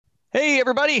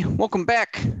everybody. Welcome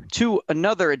back to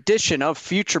another edition of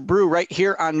Future Brew right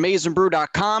here on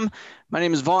MaizenBrew.com. My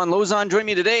name is Vaughn Lozon. Join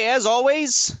me today, as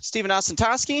always, Stephen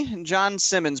Osentoski and John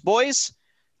Simmons. Boys,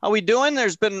 how we doing?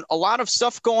 There's been a lot of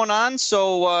stuff going on.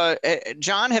 So,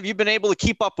 John, have you been able to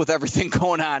keep up with everything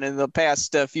going on in the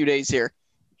past few days here?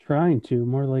 Trying to,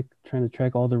 more like trying to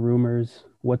track all the rumors,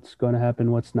 what's going to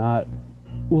happen, what's not.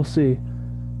 We'll see.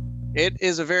 It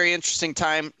is a very interesting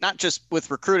time, not just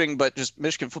with recruiting, but just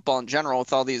Michigan football in general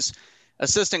with all these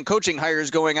assistant coaching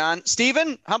hires going on.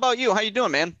 Steven, how about you? How you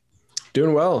doing, man?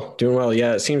 Doing well.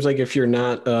 Yeah, it seems like if you're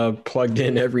not plugged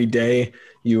in every day,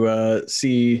 you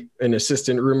see an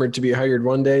assistant rumored to be hired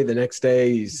one day. The next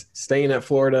day, he's staying at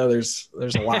Florida. There's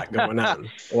a lot going on.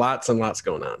 Lots and lots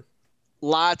going on.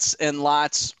 Lots and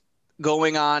lots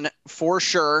going on for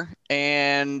sure.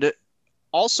 And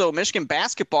also Michigan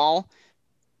basketball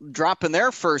dropping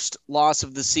their first loss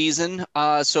of the season.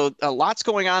 So lots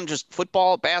going on, just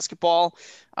football, basketball,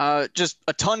 just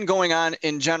a ton going on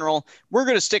in general. We're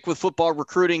going to stick with football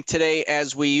recruiting today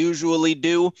as we usually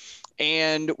do.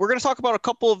 And we're going to talk about a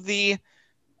couple of the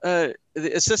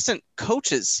assistant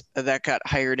coaches that got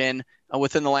hired in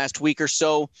within the last week or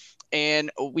so.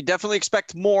 And we definitely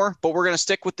expect more, but we're going to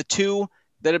stick with the two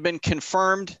that have been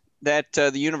confirmed that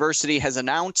the university has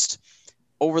announced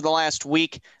over the last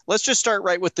week. Let's just start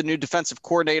right with the new defensive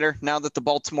coordinator. Now that the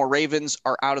Baltimore Ravens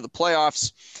are out of the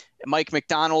playoffs, Mike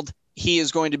Macdonald, he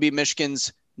is going to be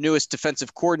Michigan's newest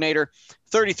defensive coordinator.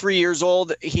 33 years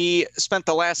old. He spent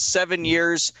the last 7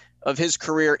 years of his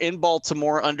career in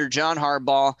Baltimore under John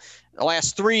Harbaugh. The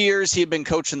last 3 years, he had been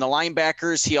coaching the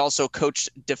linebackers. He also coached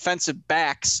defensive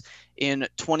backs in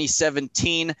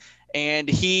 2017. And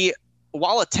he,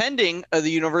 while attending the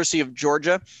University of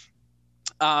Georgia,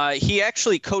 he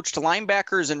actually coached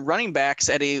linebackers and running backs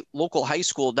at a local high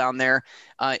school down there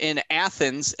in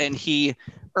Athens, and he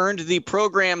earned the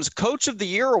program's Coach of the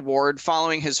Year award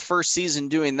following his first season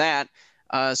doing that.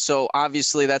 So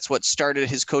obviously that's what started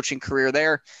his coaching career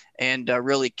there and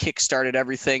really kick-started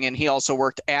everything. And he also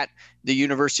worked at the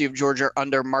University of Georgia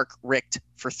under Mark Richt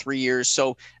for 3 years.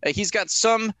 So he's got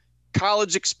some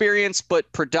college experience,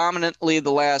 but predominantly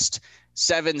the last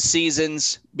 7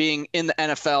 seasons being in the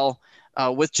NFL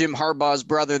with Jim Harbaugh's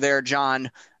brother there, John,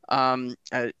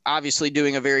 obviously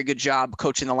doing a very good job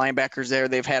coaching the linebackers there.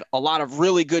 They've had a lot of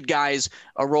really good guys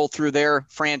roll through their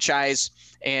franchise,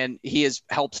 and he has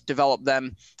helped develop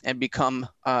them and become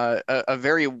a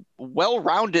very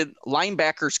well-rounded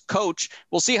linebackers coach.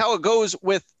 We'll see how it goes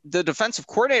with the defensive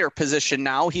coordinator position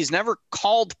now. He's never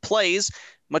called plays,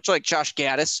 much like Josh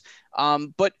Gaddis.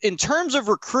 But in terms of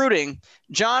recruiting,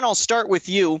 John, I'll start with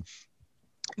you.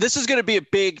 This is going to be a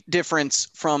big difference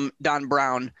from Don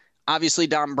Brown. Obviously,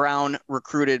 Don Brown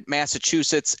recruited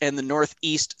Massachusetts and the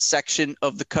Northeast section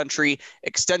of the country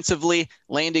extensively,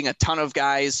 landing a ton of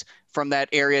guys from that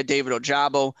area. David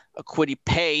Ojabo, Kwity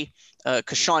Paye,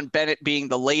 Kashawn Bennett being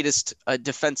the latest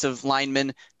defensive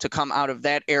lineman to come out of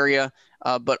that area.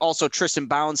 But also Tristan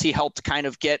Bounds, he helped kind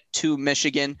of get to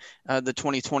Michigan, the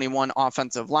 2021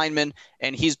 offensive lineman.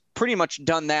 And he's pretty much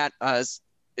done that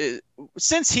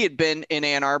since he had been in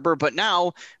Ann Arbor, but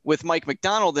now with Mike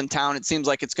Macdonald in town, it seems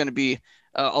like it's going to be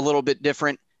a little bit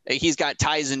different. He's got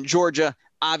ties in Georgia.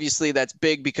 Obviously, that's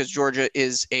big because Georgia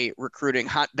is a recruiting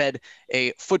hotbed,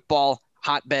 a football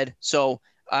hotbed. So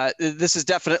this is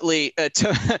definitely,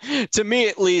 to me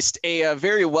at least, a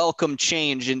very welcome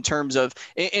change in terms of,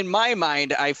 in my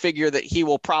mind, I figure that he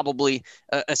will probably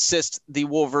assist the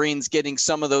Wolverines getting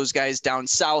some of those guys down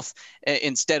south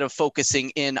instead of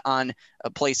focusing in on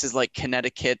places like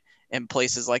Connecticut and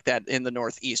places like that in the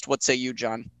Northeast. What say you,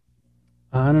 John?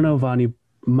 I don't know, Vaughn. You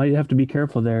might have to be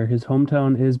careful there. His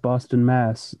hometown is Boston,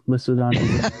 Mass. Listed on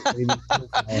his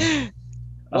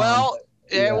well,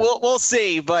 yeah, we'll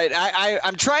see, but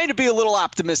I'm trying to be a little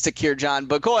optimistic here, John,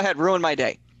 but go ahead, ruin my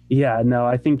day. Yeah, no,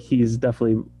 I think he's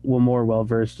definitely more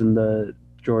well-versed in the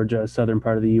Georgia, southern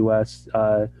part of the U.S.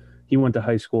 He went to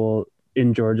high school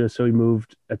in Georgia, so he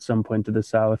moved at some point to the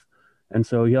south. And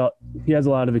so he has a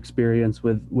lot of experience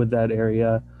with that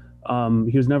area.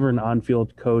 He was never an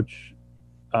on-field coach,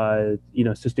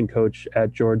 assistant coach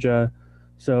at Georgia.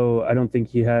 So I don't think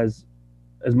he has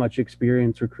as much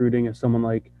experience recruiting as someone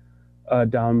like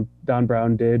Don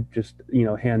Brown did, just,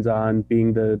 hands-on,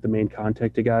 being the main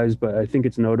contact to guys. But I think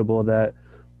it's notable that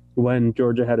when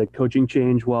Georgia had a coaching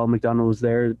change while Macdonald was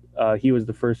there, he was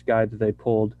the first guy that they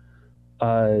pulled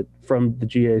from the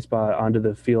GA spot onto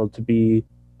the field to be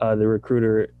the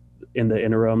recruiter in the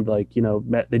interim. They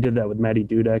did that with Matty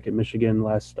Dudek at Michigan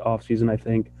last offseason, I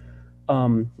think,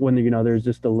 when, there's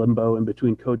just a limbo in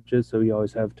between coaches. So you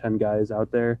always have 10 guys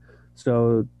out there.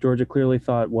 So Georgia clearly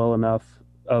thought well enough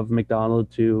of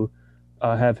McDonald to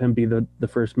have him be the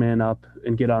first man up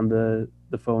and get on the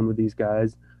phone with these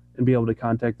guys and be able to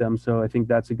contact them. So I think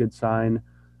that's a good sign.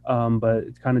 But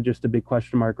it's kind of just a big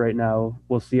question mark right now.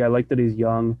 We'll see. I like that he's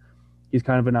young. He's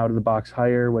kind of an out of the box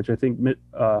hire, which I think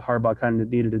Harbaugh kind of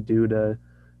needed to do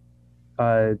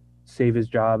to save his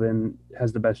job and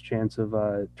has the best chance of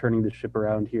turning the ship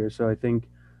around here. So I think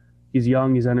he's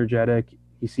young, he's energetic.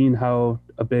 He's seen how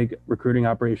a big recruiting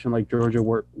operation like Georgia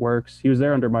works. He was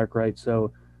there under Mark Wright,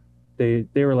 so they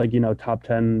were like, top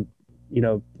 10,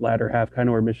 latter half, kind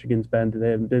of where Michigan's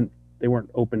been. They weren't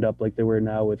opened up like they were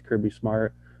now with Kirby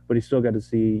Smart, but he still got to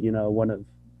see, one of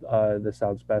the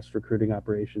South's best recruiting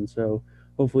operations. So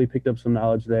hopefully picked up some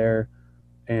knowledge there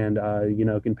and,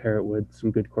 can pair it with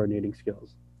some good coordinating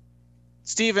skills.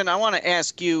 Steven, I want to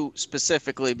ask you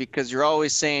specifically because you're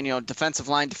always saying, defensive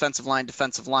line.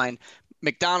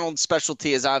 McDonald's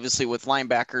specialty is obviously with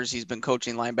linebackers. He's been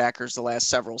coaching linebackers the last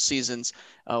several seasons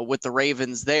with the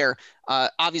Ravens there.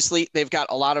 Obviously, they've got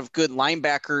a lot of good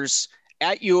linebackers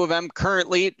at U of M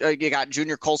currently. You got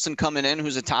Junior Colson coming in,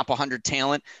 who's a top 100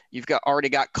 talent. You've already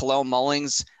got Kalel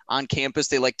Mullings on campus.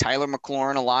 They like Tyler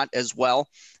McLaurin a lot as well.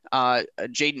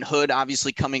 Jaden Hood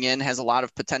obviously coming in has a lot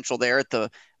of potential there at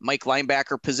the Mike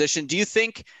linebacker position. Do you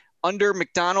think under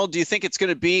McDonald, do you think it's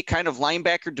going to be kind of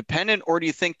linebacker dependent, or do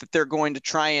you think that they're going to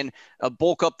try and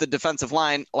bulk up the defensive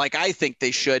line like I think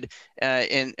they should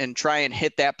and try and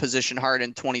hit that position hard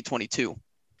in 2022?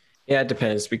 Yeah, it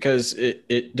depends because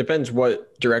it depends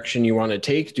what direction you want to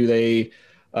take. Do they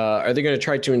are they going to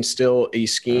try to instill a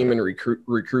scheme and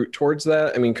recruit towards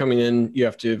that? I mean, coming in, you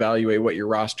have to evaluate what your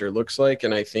roster looks like.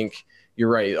 And I think you're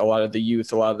right. A lot of the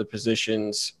youth, a lot of the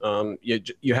positions,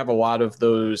 you have a lot of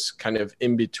those kind of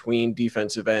in between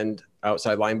defensive end,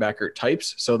 outside linebacker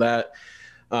types. So that,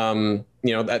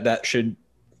 that should,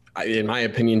 in my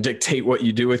opinion, dictate what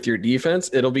you do with your defense.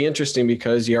 It'll be interesting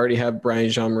because you already have Brian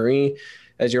Jean-Marie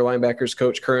as your linebackers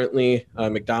coach currently.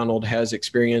 McDonald has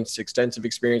extensive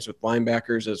experience with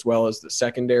linebackers as well as the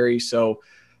secondary. So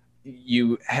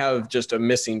you have just a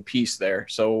missing piece there.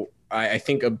 So I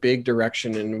think a big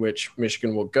direction in which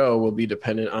Michigan will go will be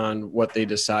dependent on what they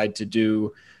decide to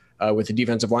do with the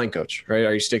defensive line coach, right?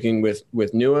 Are you sticking with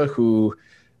Nua, who,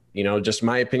 just in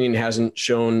my opinion, hasn't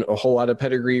shown a whole lot of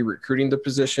pedigree recruiting the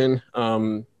position.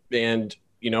 And,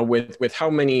 with how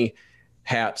many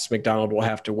hats McDonald will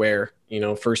have to wear,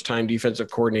 first time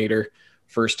defensive coordinator,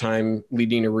 first time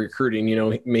leading a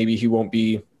recruiting, maybe he won't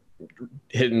be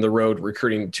hitting the road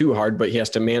recruiting too hard, but he has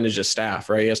to manage a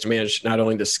staff, right? He has to manage not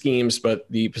only the schemes, but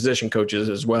the position coaches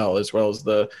as well as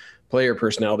the player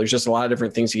personnel. There's just a lot of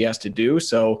different things he has to do.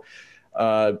 So,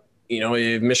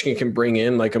 if Michigan can bring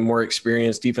in like a more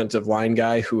experienced defensive line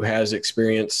guy who has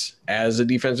experience as a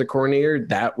defensive coordinator,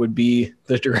 that would be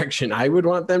the direction I would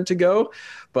want them to go.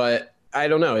 But I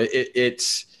don't know.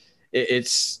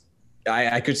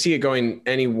 I could see it going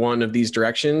any one of these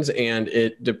directions, and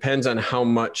it depends on how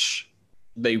much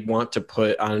they want to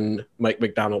put on Mike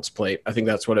McDonald's plate. I think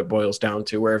that's what it boils down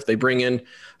to, where if they bring in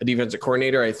a defensive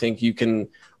coordinator, I think you can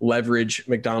leverage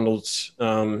McDonald's,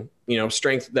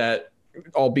 strength that,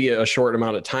 albeit a short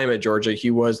amount of time at Georgia,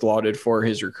 he was lauded for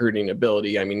his recruiting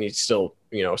ability. I mean, he's still,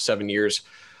 7 years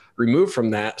removed from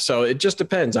that. So it just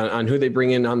depends on who they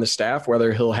bring in on the staff,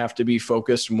 whether he'll have to be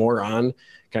focused more on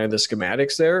kind of the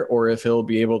schematics there, or if he'll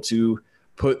be able to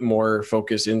put more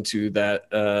focus into that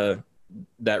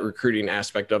recruiting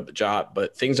aspect of the job.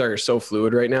 But things are so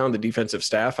fluid right now in the defensive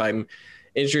staff. I'm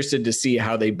interested to see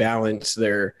how they balance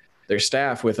their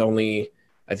staff with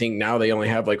I think now they only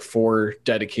have like 4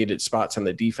 dedicated spots on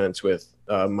the defense with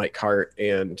Mike Hart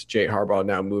and Jay Harbaugh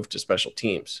now moved to special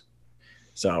teams.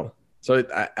 So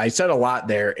I said a lot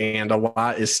there, and a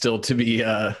lot is still to be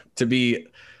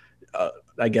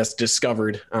I guess,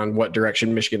 discovered on what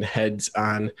direction Michigan heads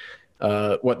on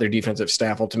what their defensive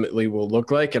staff ultimately will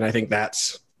look like. And I think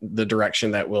that's the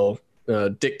direction that will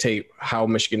dictate how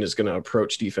Michigan is going to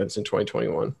approach defense in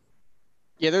 2021.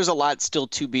 Yeah, there's a lot still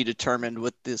to be determined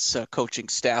with this coaching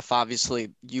staff.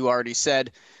 Obviously, you already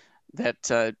said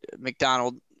that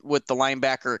McDonald, with the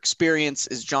linebacker experience,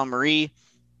 is Jean-Marie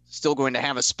still going to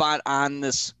have a spot on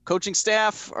this coaching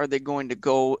staff? Are they going to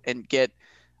go and get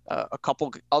a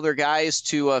couple other guys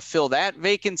to fill that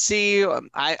vacancy?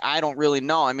 I don't really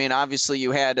know. I mean, obviously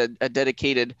you had a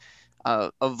dedicated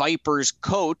a Vipers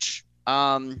coach,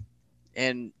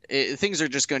 and things are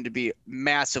just going to be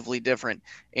massively different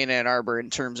in Ann Arbor in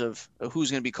terms of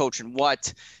who's going to be coaching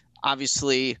what.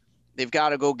 Obviously, they've got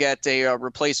to go get a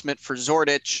replacement for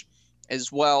Zordich,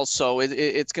 as well. So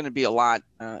it's going to be a lot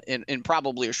in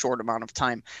probably a short amount of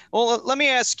time. Well, let me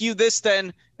ask you this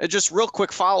then, just real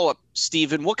quick follow-up,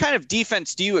 Stephen. What kind of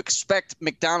defense do you expect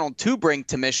McDonald to bring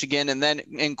to Michigan? And then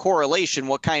in correlation,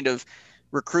 what kind of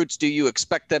recruits do you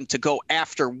expect them to go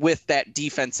after with that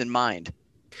defense in mind?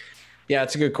 Yeah,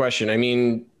 it's a good question. I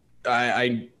mean,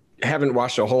 I haven't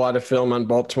watched a whole lot of film on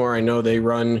Baltimore. I know they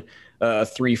run a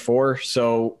 3-4.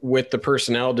 So with the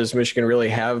personnel, does Michigan really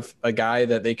have a guy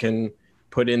that they can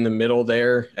put in the middle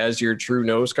there as your true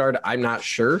nose guard? I'm not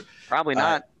sure. Probably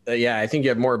not. Yeah, I think you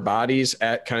have more bodies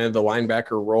at kind of the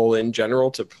linebacker role in general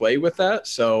to play with that.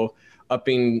 So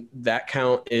upping that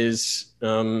count is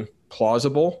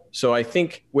plausible. So I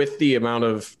think with the amount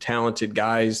of talented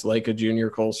guys like a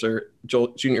Junior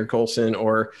Colson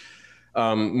or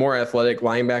more athletic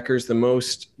linebackers, the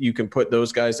most you can put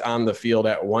those guys on the field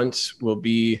at once will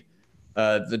be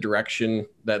the direction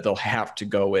that they'll have to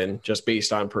go in just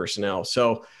based on personnel.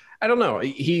 So I don't know.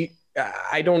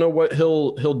 I don't know what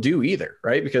he'll do either,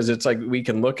 right? Because it's like we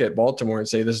can look at Baltimore and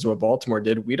say this is what Baltimore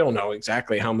did. We don't know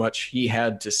exactly how much he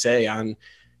had to say on,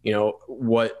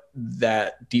 what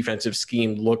that defensive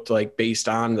scheme looked like based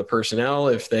on the personnel.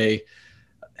 If they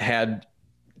had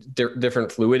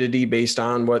different fluidity based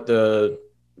on what the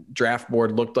draft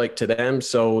board looked like to them.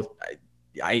 So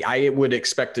I would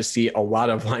expect to see a lot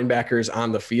of linebackers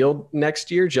on the field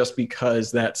next year just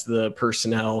because that's the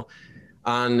personnel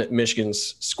on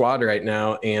Michigan's squad right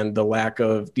now, and the lack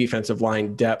of defensive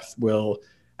line depth will,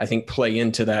 I think, play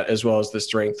into that as well as the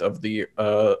strength of the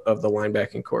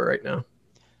linebacking core right now.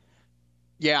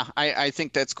 Yeah, I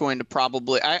think that's going to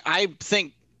probably – I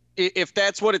think if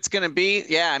that's what it's going to be,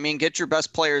 yeah, I mean, get your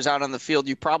best players out on the field.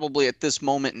 You probably at this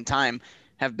moment in time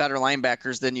have better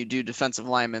linebackers than you do defensive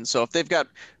linemen. So if they've got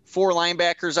 4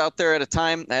 linebackers out there at a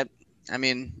time,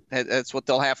 that's what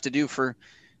they'll have to do for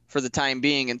the time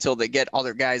being until they get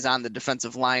other guys on the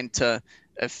defensive line to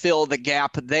fill the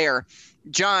gap there.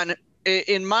 John,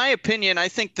 in my opinion, I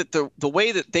think that the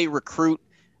way that they recruit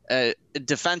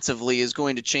defensively is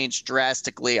going to change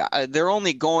drastically. They're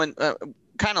only going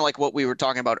kind of like what we were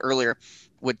talking about earlier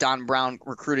with Don Brown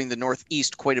recruiting the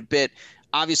Northeast quite a bit.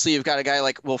 Obviously, you've got a guy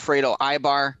like Wilfredo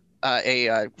Ibar,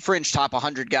 a fringe top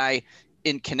 100 guy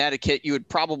in Connecticut. You would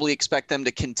probably expect them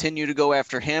to continue to go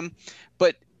after him.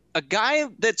 But a guy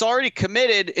that's already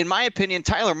committed, in my opinion,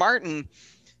 Tyler Martin,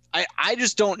 I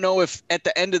just don't know if at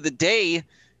the end of the day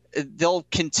they'll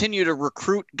continue to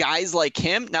recruit guys like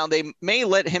him. Now, they may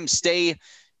let him stay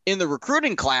in the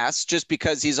recruiting class just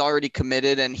because he's already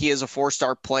committed and he is a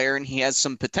 4-star player and he has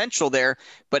some potential there.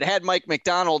 But had Mike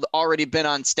McDonald already been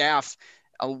on staff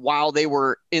while they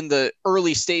were in the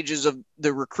early stages of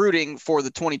the recruiting for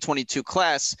the 2022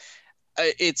 class,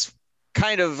 it's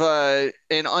kind of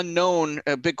an unknown,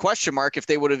 a big question mark if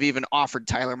they would have even offered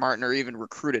Tyler Martin or even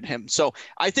recruited him. So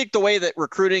I think the way that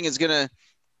recruiting is going to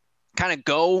kind of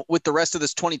go with the rest of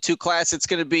this 22 class, it's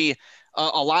going to be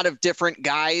a lot of different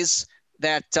guys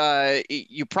that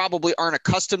you probably aren't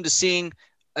accustomed to seeing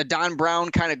a Don Brown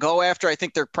kind of go after. I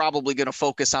think they're probably going to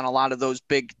focus on a lot of those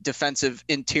big defensive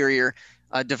interior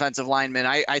defensive linemen.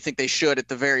 I think they should at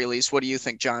the very least. What do you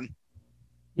think, John?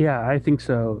 Yeah, I think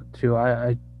so too.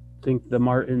 I think the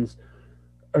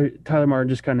Tyler Martin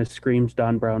just kind of screams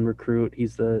Don Brown recruit.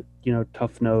 He's the,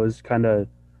 tough nose kind of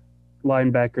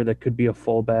linebacker that could be a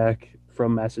fullback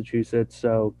from Massachusetts.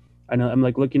 So I know I'm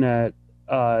like looking at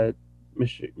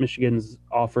Michigan's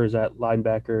offers at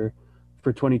linebacker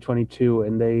for 2022,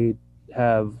 and they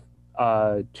have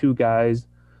 2 guys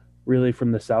really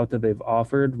from the South that they've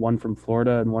offered, one from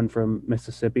Florida and one from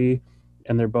Mississippi,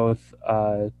 and they're both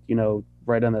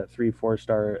right on that 3-4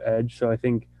 star edge. So I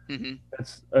think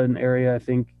that's an area I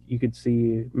think you could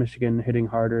see Michigan hitting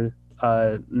harder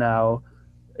now.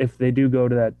 If they do go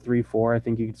to that 3-4, I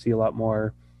think you could see a lot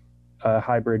more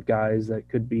hybrid guys that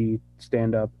could be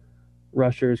stand-up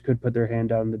rushers, could put their hand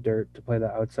down in the dirt to play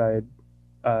the outside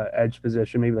edge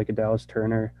position, maybe like a Dallas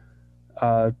Turner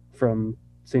from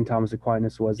St. Thomas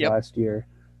Aquinas was last year.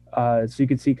 So you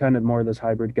could see kind of more of those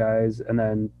hybrid guys, and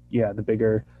then, the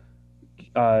bigger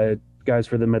guys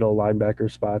for the middle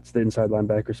linebacker spots, the inside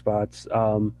linebacker spots.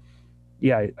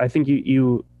 I think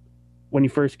you when you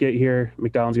first get here,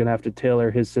 McDonald's going to have to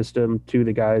tailor his system to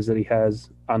the guys that he has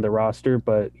on the roster,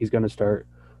 but he's going to start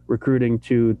recruiting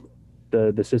to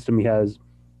the system he has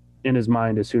in his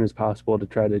mind as soon as possible to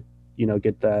try to,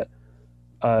 get that,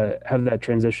 have that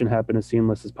transition happen as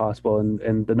seamless as possible.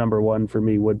 And the number one for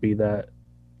me would be that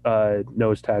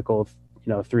nose tackle,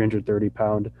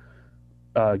 330-pound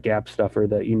gap stuffer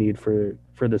that you need for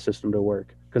the system to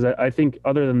work. Because I think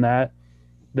other than that,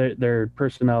 their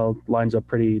personnel lines up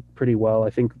pretty well.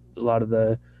 I think a lot of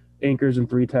the anchors and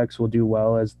three techs will do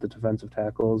well as the defensive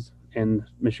tackles, and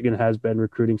Michigan has been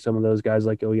recruiting some of those guys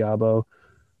like Oyabo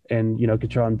and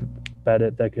Katron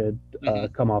Bennett that could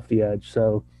come off the edge.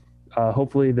 So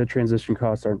hopefully the transition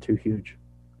costs aren't too huge.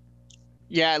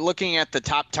 Yeah, looking at the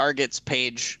top targets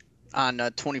page on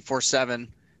 24/7,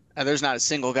 there's not a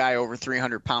single guy over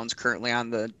 300 pounds currently on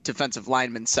the defensive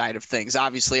lineman side of things.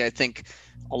 Obviously, I think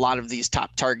a lot of these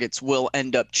top targets will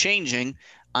end up changing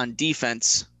on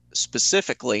defense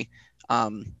specifically.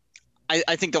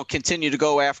 I think they'll continue to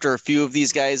go after a few of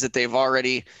these guys that they've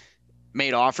already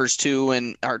made offers to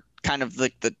and are kind of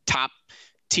like the top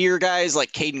tier guys,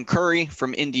 like Caden Curry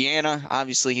from Indiana.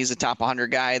 Obviously, he's a top 100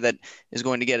 guy that is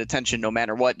going to get attention no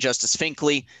matter what. Justice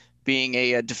Finkley being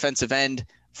a defensive end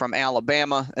from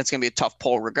Alabama. That's going to be a tough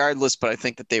poll regardless, but I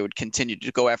think that they would continue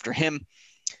to go after him.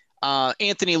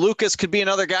 Anthony Lucas could be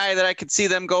another guy that I could see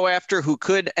them go after who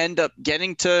could end up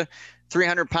getting to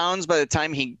 300 pounds by the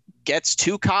time he gets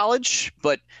to college.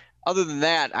 But other than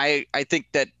that, I think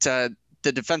that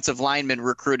the defensive lineman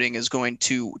recruiting is going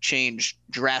to change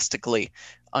drastically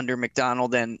under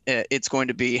McDonald, and it's going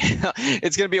to be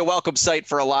a welcome sight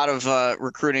for a lot of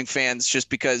recruiting fans, just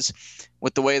because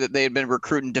with the way that they had been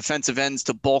recruiting defensive ends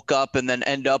to bulk up and then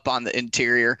end up on the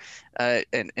interior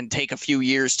and take a few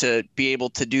years to be able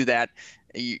to do that,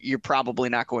 you're probably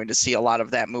not going to see a lot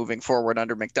of that moving forward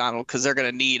under McDonald, because they're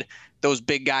going to need those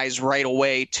big guys right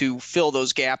away to fill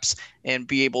those gaps and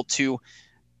be able to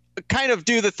kind of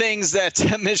do the things that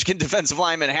Michigan defensive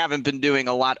linemen haven't been doing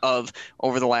a lot of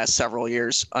over the last several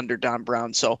years under Don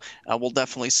Brown. So we'll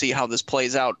definitely see how this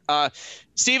plays out.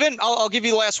 Steven, I'll give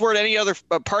you the last word. Any other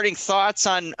parting thoughts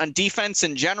on defense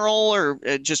in general, or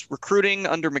just recruiting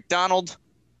under McDonald?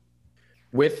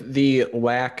 With the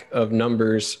lack of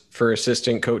numbers for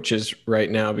assistant coaches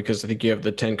right now, because I think you have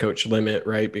the 10 coach limit,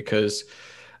 right? Because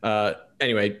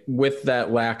anyway, with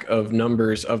that lack of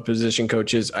numbers of position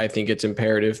coaches, I think it's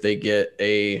imperative they get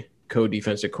a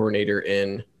co-defensive coordinator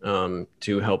in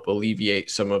to help alleviate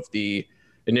some of the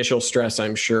initial stress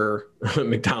I'm sure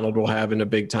McDonald will have in a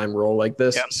big time role like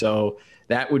this. Yep. So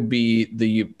that would be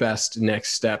the best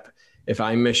next step if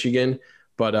I'm Michigan.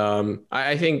 But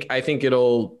I think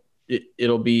it'll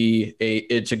be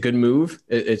it's a good move.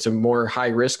 It's a more high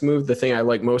risk move. The thing I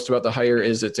like most about the hire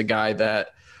is it's a guy that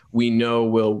we know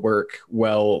will work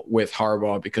well with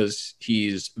Harbaugh because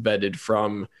he's vetted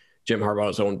from Jim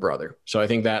Harbaugh's own brother. So I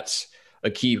think that's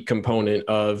a key component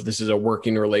of this is a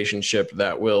working relationship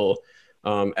that will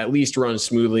at least run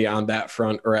smoothly on that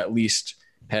front, or at least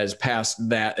has passed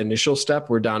that initial step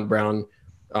where Don Brown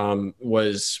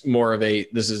was more of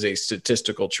this is a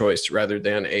statistical choice rather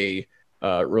than a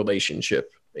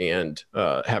relationship, and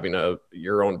having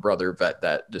your own brother vet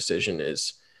that decision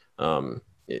is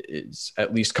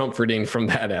at least comforting from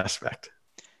that aspect.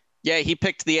 Yeah, he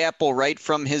picked the apple right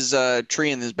from his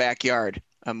tree in his backyard,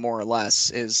 more or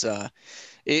less, is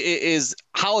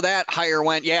how that hire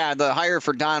went. Yeah, the hire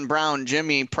for Don Brown,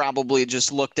 Jimmy probably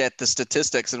just looked at the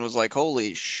statistics and was like,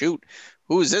 holy shoot,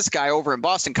 who's this guy over in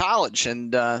Boston College?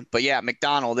 And but yeah,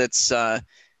 McDonald, it's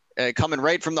coming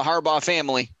right from the Harbaugh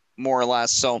family, more or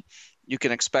less. So you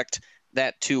can expect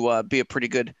that to be a pretty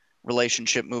good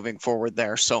relationship moving forward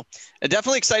there. So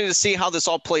definitely excited to see how this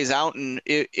all plays out. And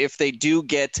if they do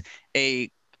get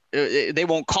they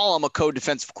won't call him a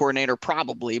co-defensive coordinator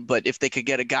probably, but if they could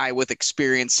get a guy with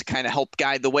experience to kind of help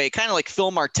guide the way, kind of like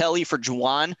Phil Martelli for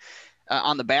Juwan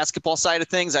on the basketball side of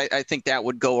things, I think that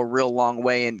would go a real long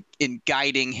way in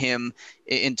guiding him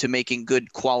into making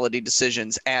good quality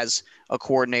decisions as a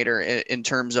coordinator in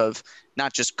terms of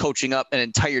not just coaching up an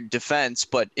entire defense,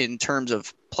 but in terms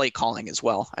of play calling as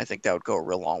well. I think that would go a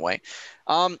real long way.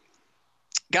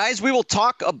 Guys, we will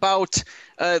talk about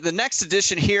the next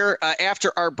edition here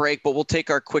after our break, but we'll take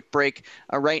our quick break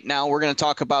right now. We're going to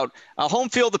talk about Home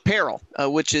Field Apparel,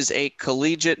 which is a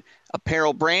collegiate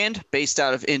apparel brand based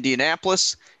out of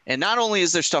Indianapolis. And not only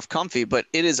is their stuff comfy, but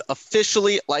it is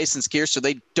officially licensed gear, so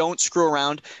they don't screw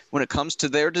around when it comes to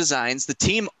their designs. The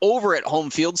team over at Home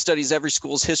Field studies every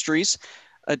school's histories,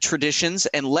 traditions,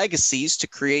 and legacies to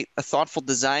create thoughtful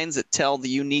designs that tell the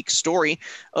unique story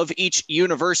of each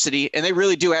university. And they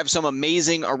really do have some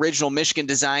amazing original Michigan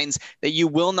designs that you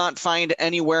will not find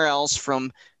anywhere else,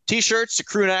 from T-shirts to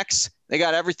crew necks. They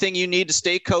got everything you need to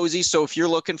stay cozy. So if you're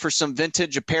looking for some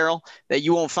vintage apparel that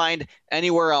you won't find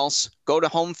anywhere else, go to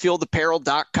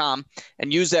homefieldapparel.com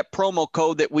and use that promo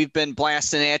code that we've been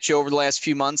blasting at you over the last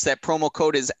few months. That promo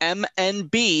code is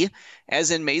MNB,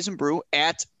 as in Maize n Brew,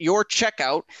 at your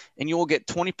checkout, and you will get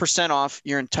 20% off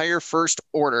your entire first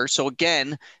order. So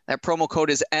again, that promo code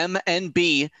is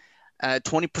MNB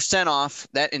 20% off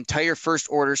that entire first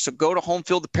order. So go to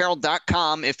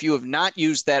homefieldapparel.com if you have not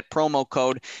used that promo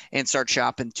code and start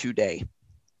shopping today.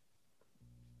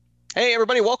 Hey,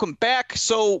 everybody, welcome back.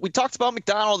 So we talked about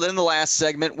McDonald in the last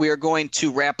segment. We are going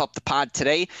to wrap up the pod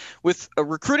today with a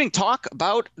recruiting talk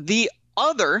about the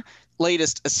other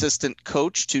latest assistant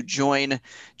coach to join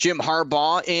Jim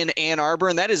Harbaugh in Ann Arbor,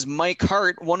 and that is Mike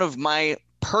Hart, one of my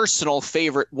personal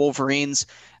favorite Wolverines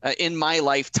in my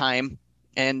lifetime.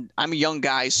 And I'm a young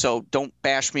guy, so don't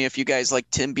bash me if you guys like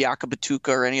Tim Biakabatuka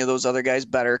or any of those other guys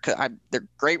better. They're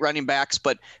great running backs,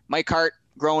 but Mike Hart,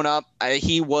 growing up,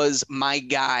 he was my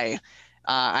guy.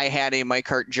 I had a Mike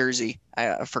Hart jersey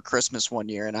for Christmas one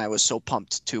year, and I was so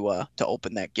pumped to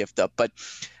open that gift up. But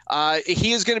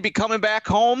he is going to be coming back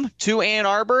home to Ann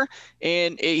Arbor,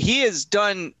 and he has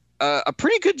done a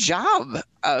pretty good job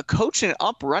coaching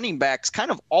up running backs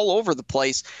kind of all over the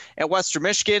place. At Western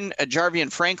Michigan,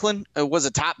 Jarvian Franklin was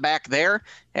a top back there,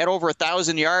 had over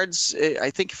 1,000 yards, I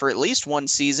think, for at least one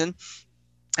season.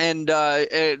 And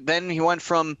then he went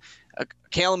from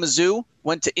Kalamazoo,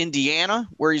 went to Indiana,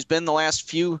 where he's been the last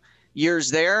few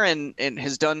years there, and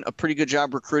has done a pretty good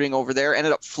job recruiting over there.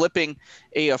 Ended up flipping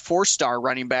a four-star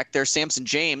running back there, Samson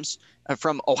James,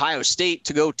 from Ohio State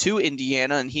to go to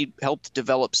Indiana, and he helped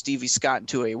develop Stevie Scott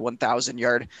into a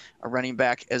 1,000-yard running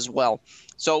back as well.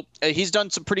 So he's done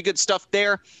some pretty good stuff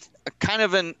there. Kind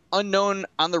of an unknown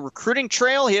on the recruiting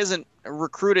trail. He hasn't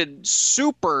recruited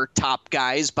super top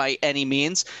guys by any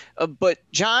means. But,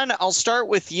 John, I'll start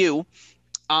with you.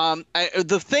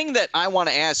 The thing that I want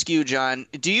to ask you, John,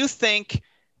 do you think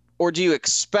or do you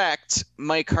expect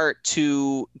Mike Hart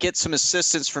to get some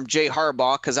assistance from Jay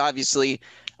Harbaugh? Because obviously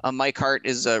Mike Hart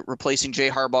is replacing Jay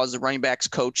Harbaugh as the running backs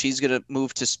coach. He's going to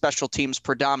move to special teams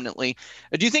predominantly.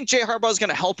 Do you think Jay Harbaugh is going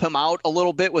to help him out a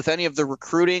little bit with any of the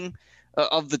recruiting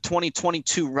of the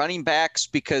 2022 running backs?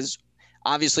 Because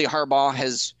obviously Harbaugh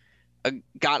has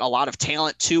got a lot of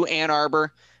talent to Ann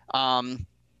Arbor.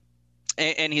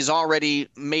 And he's already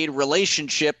made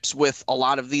relationships with a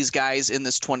lot of these guys in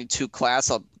this 22 class,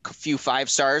 a few 5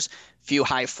 stars, a few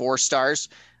high 4 stars.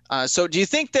 So do you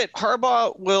think that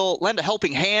Harbaugh will lend a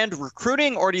helping hand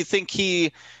recruiting, or do you think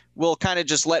he will kind of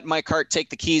just let Mike Hart take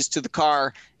the keys to the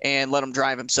car and let him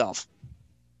drive himself?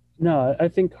 No, I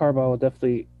think Harbaugh will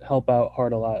definitely help out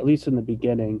Hart a lot, at least in the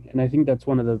beginning. And I think that's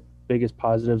one of the biggest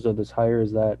positives of this hire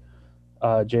is that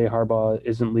Jay Harbaugh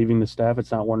isn't leaving the staff.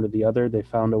 It's not one or the other. They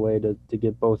found a way to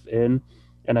get both in.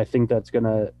 And I think that's going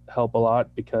to help a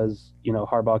lot because,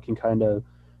 Harbaugh can kind of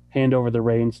hand over the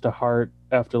reins to Hart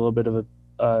after a little bit of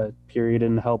a period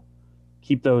and help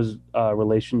keep those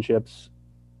relationships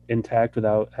intact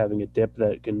without having a dip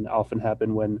that can often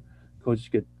happen when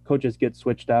coaches get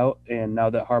switched out. And now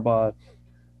that Harbaugh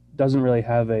doesn't really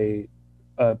have a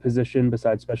position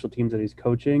besides special teams that he's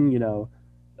coaching,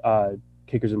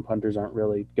 kickers and punters aren't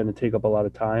really going to take up a lot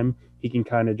of time. He can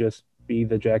kind of just be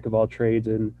the jack of all trades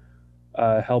and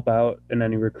help out in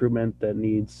any recruitment that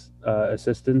needs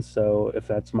assistance. So if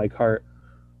that's Mike Hart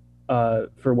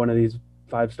for one of these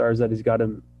 5 stars that he's got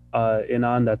him in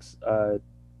on,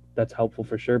 that's helpful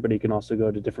for sure. But he can also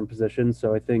go to different positions.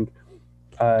 So I think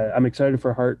I'm excited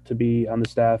for Hart to be on the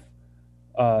staff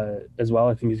as well.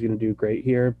 I think he's going to do great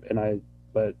here,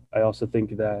 but I also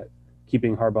think that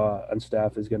keeping Harbaugh on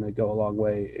staff is going to go a long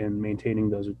way in maintaining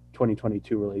those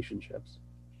 2022 relationships.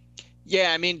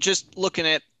 Yeah, I mean, just looking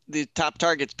at the top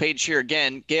targets page here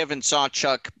again, Gavin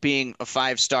Sawchuk being a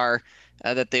 5-star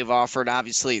that they've offered.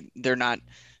 Obviously, they're not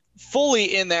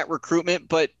fully in that recruitment,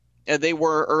 but they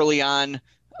were early on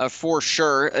for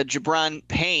sure. Jabron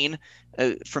Payne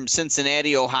from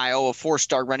Cincinnati, Ohio, a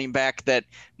 4-star running back that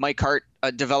Mike Hart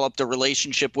developed a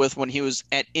relationship with when he was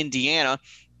at Indiana,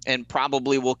 and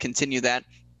probably will continue that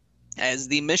as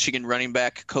the Michigan running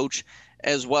back coach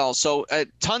as well. So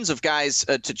tons of guys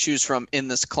to choose from in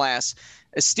this class.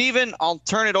 Steven, I'll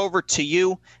turn it over to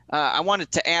you. I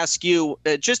wanted to ask you,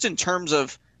 just in terms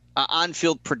of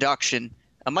on-field production,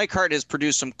 Mike Hart has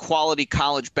produced some quality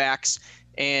college backs,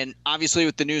 and obviously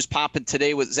with the news popping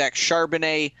today with Zach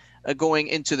Charbonnet going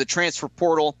into the transfer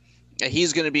portal,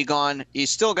 he's going to be gone. You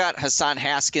still got Hassan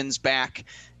Haskins back.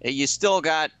 You still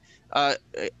got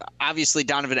obviously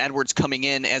Donovan Edwards coming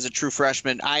in as a true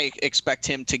freshman. I expect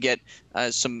him to get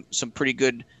some pretty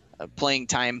good playing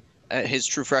time his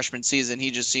true freshman season.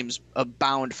 He just seems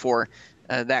bound for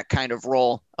that kind of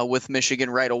role with Michigan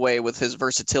right away with his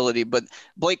versatility. But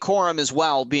Blake Corum as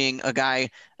well, being a guy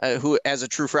who as a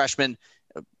true freshman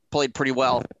played pretty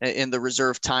well in the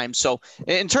reserve time. So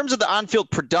in terms of the on-field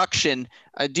production,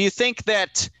 do you think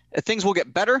that things will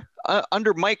get better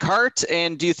under Mike Hart?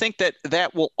 And do you think that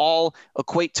that will all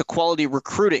equate to quality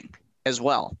recruiting as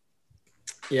well?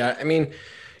 Yeah, I mean,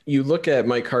 you look at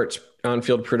Mike Hart's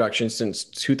on-field production since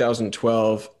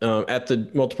 2012. At the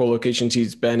multiple locations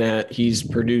he's been at, he's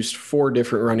produced 4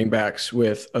 different running backs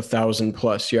with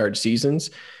 1,000+ yard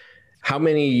seasons. How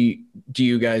many do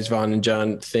you guys, Vaughn and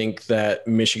John, think that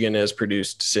Michigan has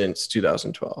produced since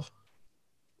 2012?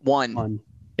 One.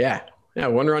 Yeah,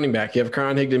 one running back. You have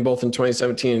Karan Higdon both in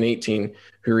 2017 and 18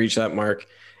 who reached that mark.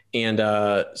 And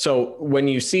so when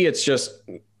you see, it's just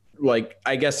like,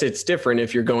 I guess it's different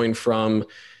if you're going from,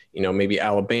 maybe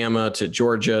Alabama to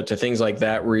Georgia to things like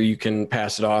that, where you can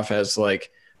pass it off as like,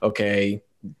 okay,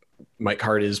 Mike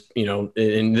Hart is,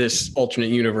 in this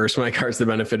alternate universe, Mike Hart's the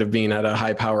benefit of being at a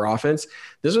high power offense.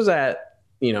 This was at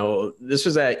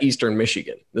Eastern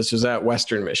Michigan. This was at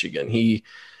Western Michigan. He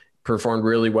performed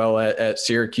really well at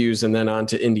Syracuse and then on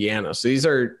to Indiana. So these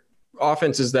are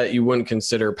offenses that you wouldn't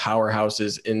consider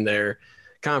powerhouses in their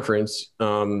conference.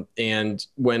 And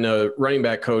when a running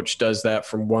back coach does that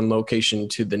from one location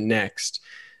to the next,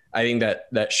 I think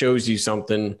that shows you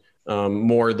something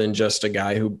more than just a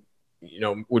guy who,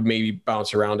 would maybe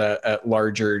bounce around at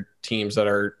larger teams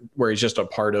where he's just a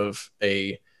part of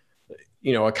a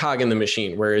cog in the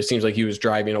machine, where it seems like he was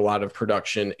driving a lot of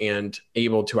production and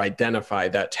able to identify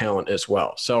that talent as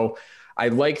well. So I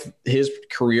like his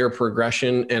career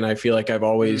progression, and I feel like I've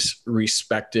always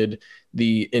respected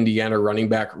the Indiana running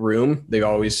back room. They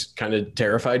always kind of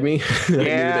terrified me.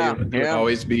 Yeah,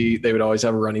 they would always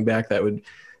have a running back that would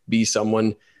be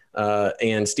someone.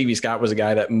 And Stevie Scott was a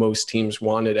guy that most teams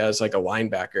wanted as like a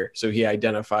linebacker. So he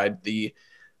identified the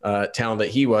talent that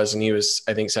he was, and he was,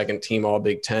 I think, second team all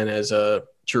Big Ten as a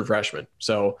true freshman.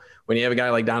 So when you have a guy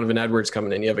like Donovan Edwards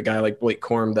coming in, you have a guy like Blake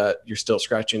Corum that you're still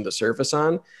scratching the surface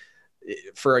on.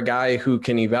 For a guy who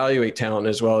can evaluate talent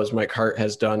as well as Mike Hart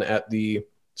has done at the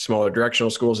smaller directional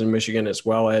schools in Michigan, as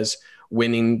well as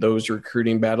winning those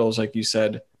recruiting battles, like you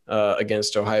said,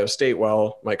 against Ohio State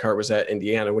while Mike Hart was at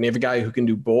Indiana. When you have a guy who can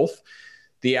do both,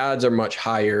 the odds are much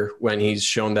higher when he's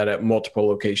shown that at multiple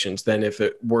locations than if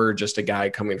it were just a guy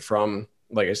coming from,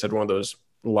 like I said, one of those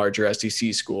larger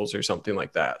SEC schools or something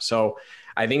like that. So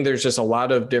I think there's just a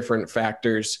lot of different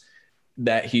factors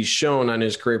that he's shown on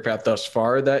his career path thus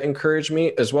far that encouraged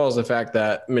me, as well as the fact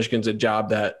that Michigan's a job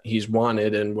that he's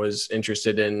wanted and was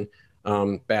interested in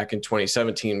back in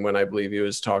 2017, when I believe he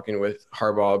was talking with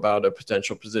Harbaugh about a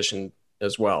potential position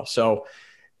as well. So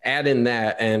add in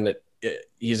that, and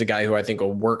he's a guy who I think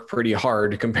will work pretty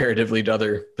hard comparatively to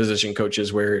other position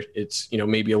coaches, where it's,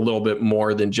 maybe a little bit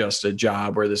more than just a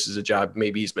job, where this is a job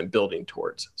maybe he's been building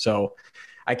towards. So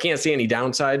I can't see any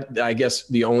downside. I guess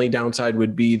the only downside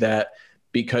would be that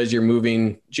because you're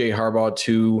moving Jay Harbaugh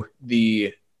to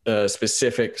the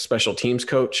specific special teams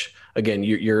coach, again,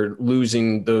 you're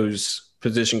losing those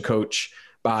position coach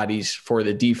bodies for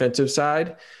the defensive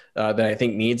side that I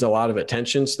think needs a lot of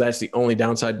attention. So that's the only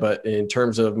downside. But in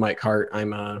terms of Mike Hart,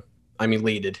 I'm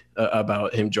elated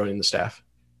about him joining the staff.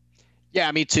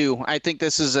 Yeah, me too. I think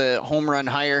this is a home run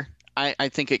hire. I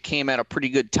think it came at a pretty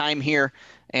good time here,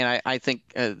 and I think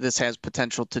this has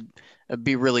potential to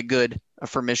be really good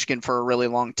for Michigan for a really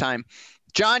long time.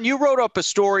 John, you wrote up a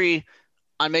story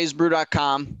on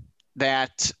MaizeBrew.com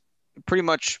that pretty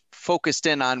much focused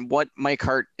in on what Mike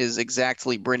Hart is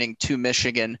exactly bringing to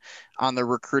Michigan on the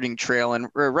recruiting trail. And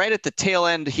right at the tail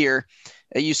end here,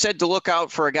 you said to look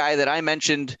out for a guy that I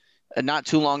mentioned not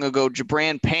too long ago,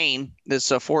 Jabran Payne, this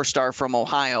 4-star from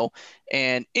Ohio.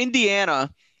 And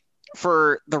Indiana,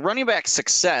 for the running back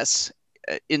success,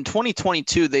 in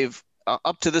 2022, they've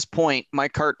up to this point,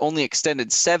 Mike Hart only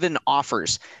extended 7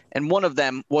 offers, and one of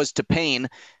them was to Payne,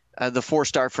 the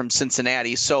 4-star from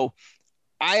Cincinnati. So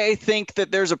I think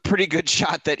that there's a pretty good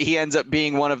shot that he ends up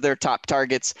being one of their top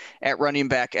targets at running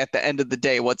back at the end of the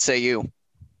day. What say you?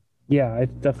 Yeah, I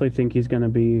definitely think he's going to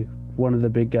be one of the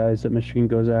big guys that Michigan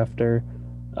goes after.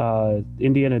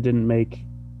 Indiana didn't make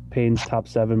Payne's top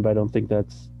 7, but I don't think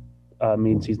that's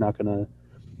means he's not going to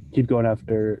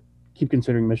keep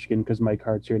considering Michigan because Mike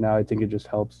Hart's here now. I think it just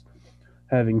helps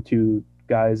having 2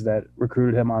 guys that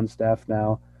recruited him on staff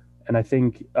now. And I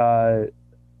think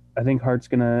Hart's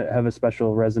going to have a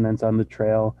special resonance on the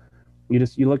trail.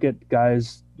 You look at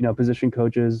guys, position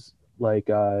coaches like,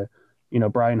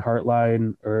 Brian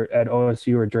Hartline or at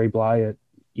OSU or Dre Bly at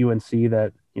UNC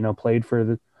that, played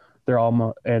for their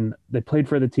alma, and they played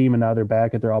for the team, and now they're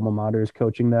back at their alma maters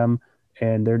coaching them,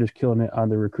 and they're just killing it on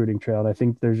the recruiting trail. And I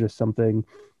think there's just something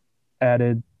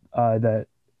added that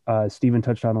Steven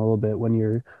touched on a little bit when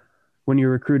you're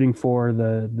recruiting for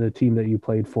the team that you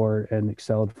played for and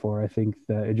excelled for. I think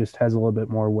that it just has a little bit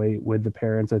more weight with the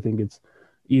parents. I think it's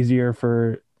easier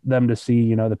for them to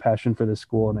see, the passion for the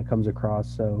school, and it comes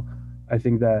across. So I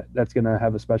think that's going to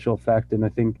have a special effect. And I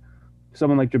think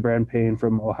someone like Jabran Payne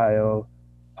from Ohio,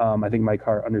 I think Mike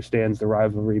Hart understands the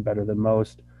rivalry better than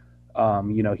most.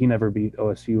 He never beat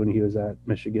OSU when he was at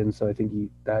Michigan, so I think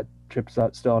that chip's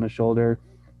still on his shoulder.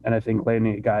 And I think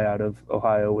landing a guy out of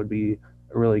Ohio would be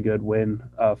a really good win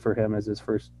for him as his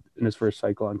first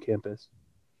cycle on campus.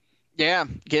 Yeah,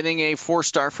 getting a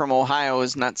 4-star from Ohio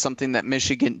is not something that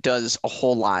Michigan does a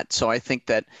whole lot. So I think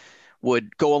that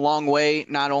would go a long way,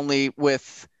 not only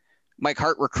with Mike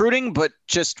Hart recruiting, but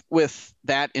just with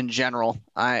that in general.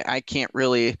 I can't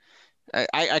really –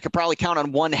 I could probably count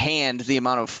on one hand the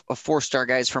amount of 4-star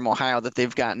guys from Ohio that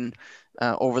they've gotten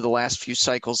over the last few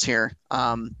cycles here.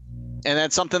 And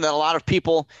that's something that a lot of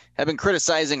people have been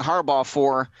criticizing Harbaugh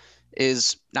for,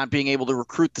 is not being able to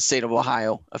recruit the state of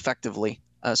Ohio effectively.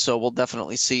 So we'll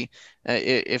definitely see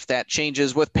if that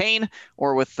changes with Payne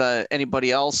or with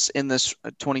anybody else in this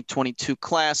 2022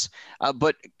 class.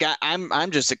 But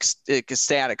I'm just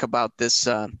ecstatic about this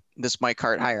Mike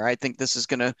Hart hire. I think this is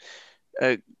going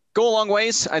to go a long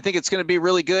ways. I think it's going to be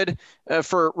really good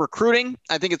for recruiting.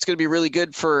 I think it's going to be really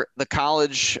good for the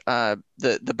college,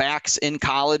 the backs in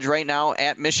college right now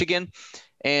at Michigan,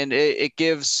 and it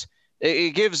gives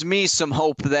me some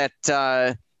hope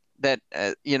that.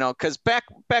 Because back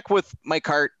with Mike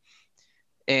Hart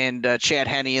and Chad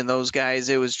Henne and those guys,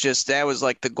 that was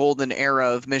like the golden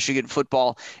era of Michigan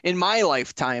football in my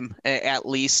lifetime, at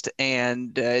least.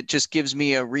 And it just gives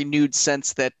me a renewed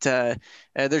sense that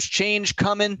there's change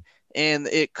coming, and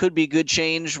it could be good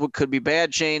change, what could be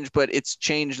bad change, but it's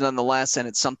change nonetheless. And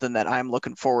it's something that I'm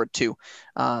looking forward to.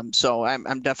 So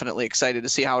I'm definitely excited to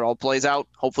see how it all plays out.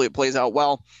 Hopefully it plays out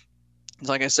well.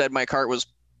 Like I said, Mike Hart was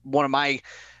one of my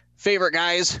favorite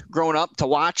guys growing up to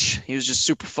watch. He was just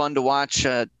super fun to watch,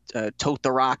 tote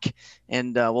the rock,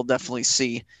 and we'll definitely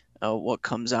see what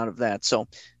comes out of that. So,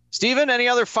 Steven, any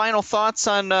other final thoughts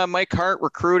on Mike Hart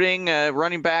recruiting,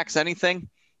 running backs, anything?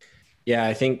 Yeah,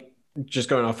 I think just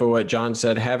going off of what John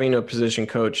said, having a position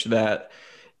coach that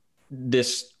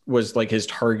this was like his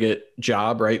target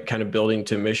job, right? Kind of building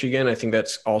to Michigan. I think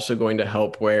that's also going to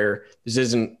help where this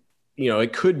isn't,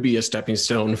 it could be a stepping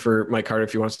stone for Mike Hart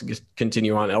if he wants to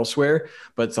continue on elsewhere,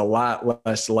 but it's a lot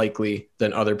less likely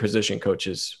than other position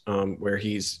coaches, where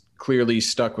he's clearly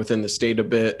stuck within the state a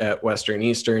bit at Western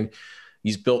Eastern.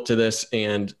 He's built to this,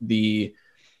 and he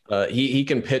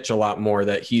can pitch a lot more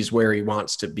that he's where he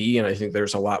wants to be. And I think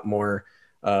there's a lot more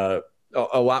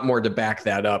to back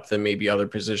that up than maybe other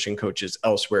position coaches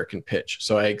elsewhere can pitch.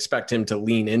 So I expect him to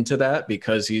lean into that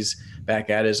because he's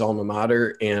back at his alma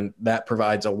mater, and that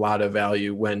provides a lot of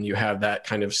value when you have that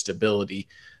kind of stability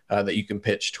that you can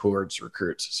pitch towards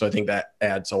recruits. So I think that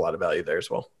adds a lot of value there as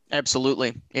well.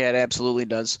 Absolutely. Yeah, it absolutely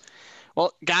does.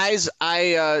 Well, guys,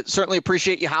 I certainly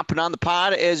appreciate you hopping on the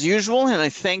pod as usual, and I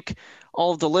thank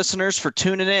all of the listeners for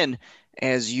tuning in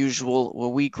as usual.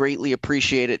 Well, we greatly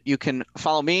appreciate it. You can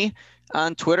follow me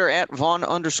on Twitter at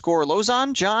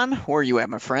Vaughn_Lozon. John, where are you at,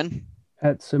 my friend?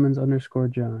 At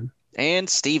Simmons_John. And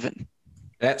Steven.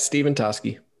 At Steven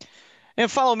Toski. And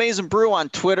follow Maize n Brew on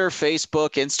Twitter,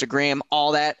 Facebook, Instagram,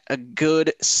 all that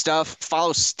good stuff.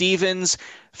 Follow Steven's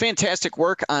fantastic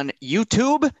work on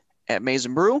YouTube at Maize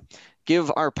n Brew.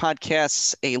 Give our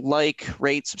podcasts a like,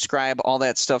 rate, subscribe, all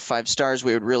that stuff, 5 stars.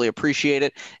 We would really appreciate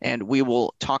it. And we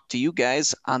will talk to you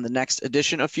guys on the next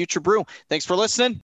edition of Future Brew. Thanks for listening.